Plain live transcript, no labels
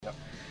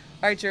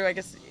All right, Drew, I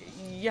guess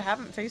you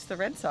haven't faced the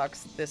Red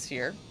Sox this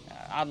year,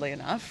 oddly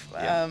enough.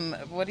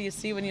 Yeah. What do you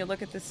see when you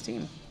look at this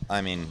team?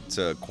 I mean, it's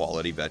a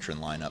quality veteran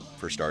lineup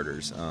for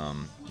starters.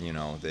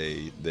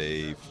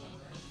 They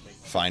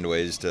find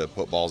ways to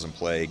put balls in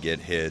play, get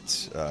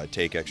hits,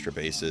 take extra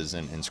bases,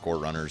 and score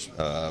runners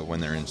when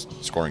they're in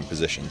scoring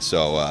position.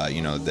 So,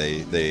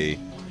 they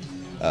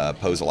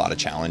pose a lot of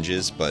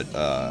challenges, but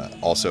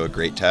also a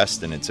great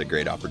test, and it's a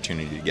great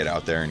opportunity to get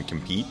out there and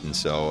compete. And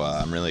so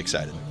I'm really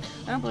excited.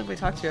 I don't believe we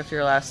talked to you after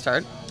your last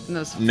start. In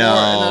those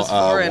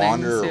four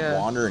innings.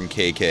 Wander and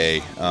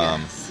KK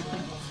Yes.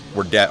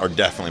 are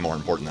definitely more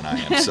important than I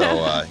am.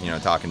 So,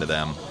 talking to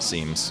them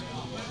seems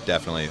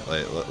definitely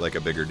like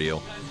a bigger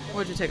deal.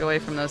 What did you take away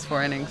from those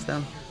 4 innings,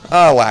 though?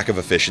 Lack of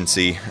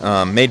efficiency.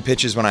 Made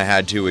pitches when I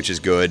had to, which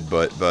is good,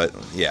 but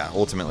yeah,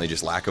 ultimately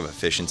just lack of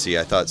efficiency.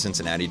 I thought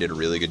Cincinnati did a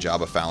really good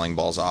job of fouling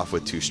balls off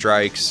with 2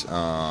 strikes.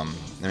 I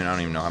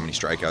don't even know how many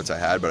strikeouts I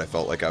had, but I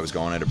felt like I was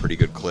going at a pretty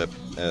good clip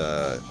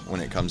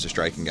when it comes to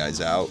striking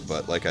guys out.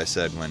 But like I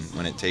said,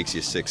 when it takes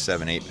you 6,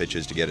 7, 8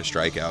 pitches to get a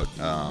strikeout,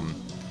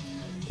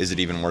 is it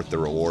even worth the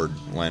reward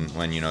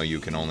when you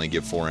can only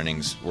give 4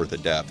 innings worth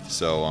of depth?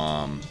 So,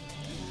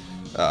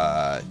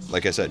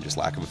 like I said, just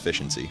lack of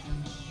efficiency.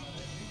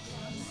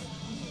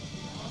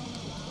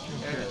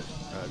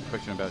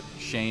 Question about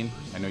Shane.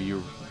 I know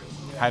you're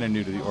kind of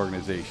new to the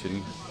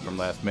organization from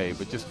last May,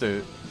 but just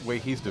the way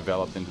he's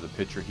developed into the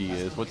pitcher he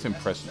is, what's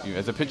impressed you?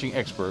 As a pitching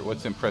expert,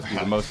 what's impressed you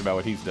the most about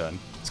what he's done?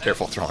 It's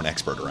careful throwing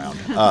expert around.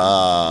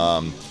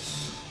 I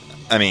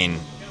mean,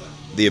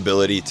 the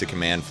ability to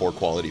command 4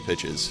 quality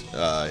pitches,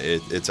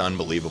 it's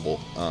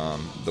unbelievable.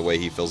 The way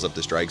he fills up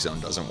the strike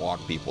zone, doesn't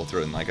walk people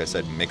through, and like I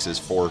said, mixes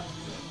 4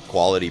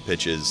 quality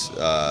pitches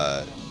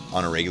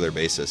on a regular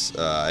basis.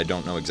 I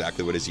don't know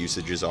exactly what his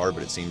usages are,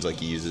 but it seems like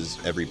he uses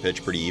every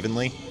pitch pretty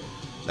evenly.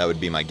 That would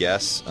be my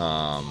guess.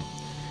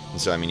 And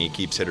so, I mean, he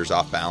keeps hitters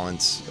off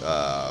balance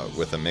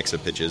with a mix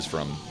of pitches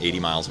from 80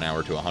 miles an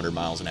hour to 100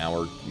 miles an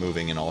hour,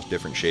 moving in all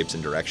different shapes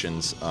and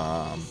directions.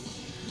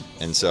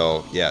 And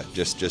so, yeah,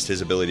 just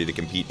his ability to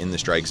compete in the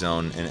strike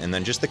zone, and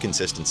then just the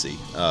consistency.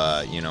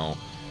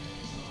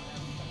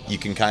 You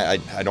can I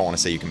don't want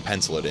to say you can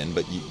pencil it in,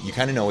 but you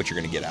kind of know what you're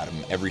going to get out of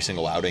him every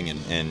single outing,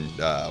 and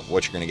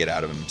what you're going to get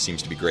out of him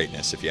seems to be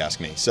greatness, if you ask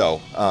me. So,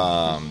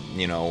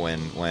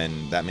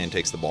 when that man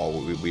takes the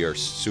ball, we are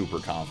super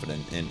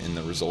confident in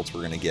the results we're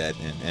going to get,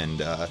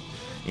 and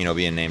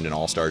being named an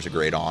All-Star is a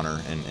great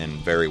honor and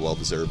very well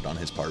deserved on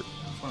his part.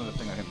 One of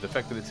the things, the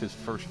fact that it's his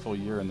first full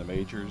year in the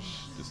majors,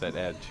 does that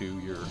add to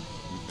your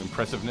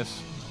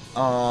impressiveness?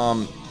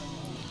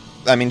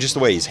 I mean, just the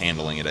way he's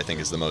handling it, I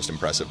think, is the most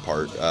impressive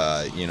part.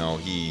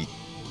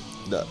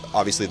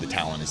 Obviously the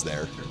talent is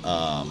there,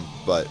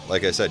 but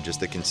like I said, just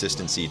the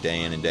consistency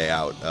day in and day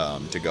out,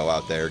 to go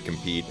out there,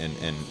 compete,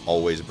 and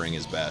always bring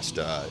his best.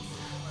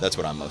 That's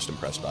what I'm most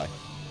impressed by.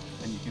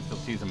 And you can still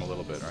tease him a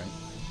little bit, right?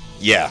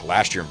 Yeah,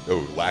 last year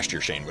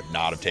Shane would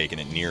not have taken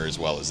it near as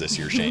well as this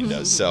year Shane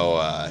does. So,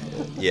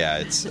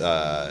 it's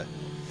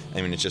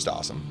it's just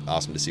awesome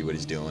to see what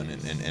he's doing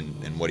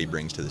and what he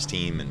brings to this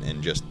team,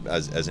 and just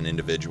as an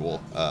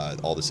individual,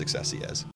 all the success he has.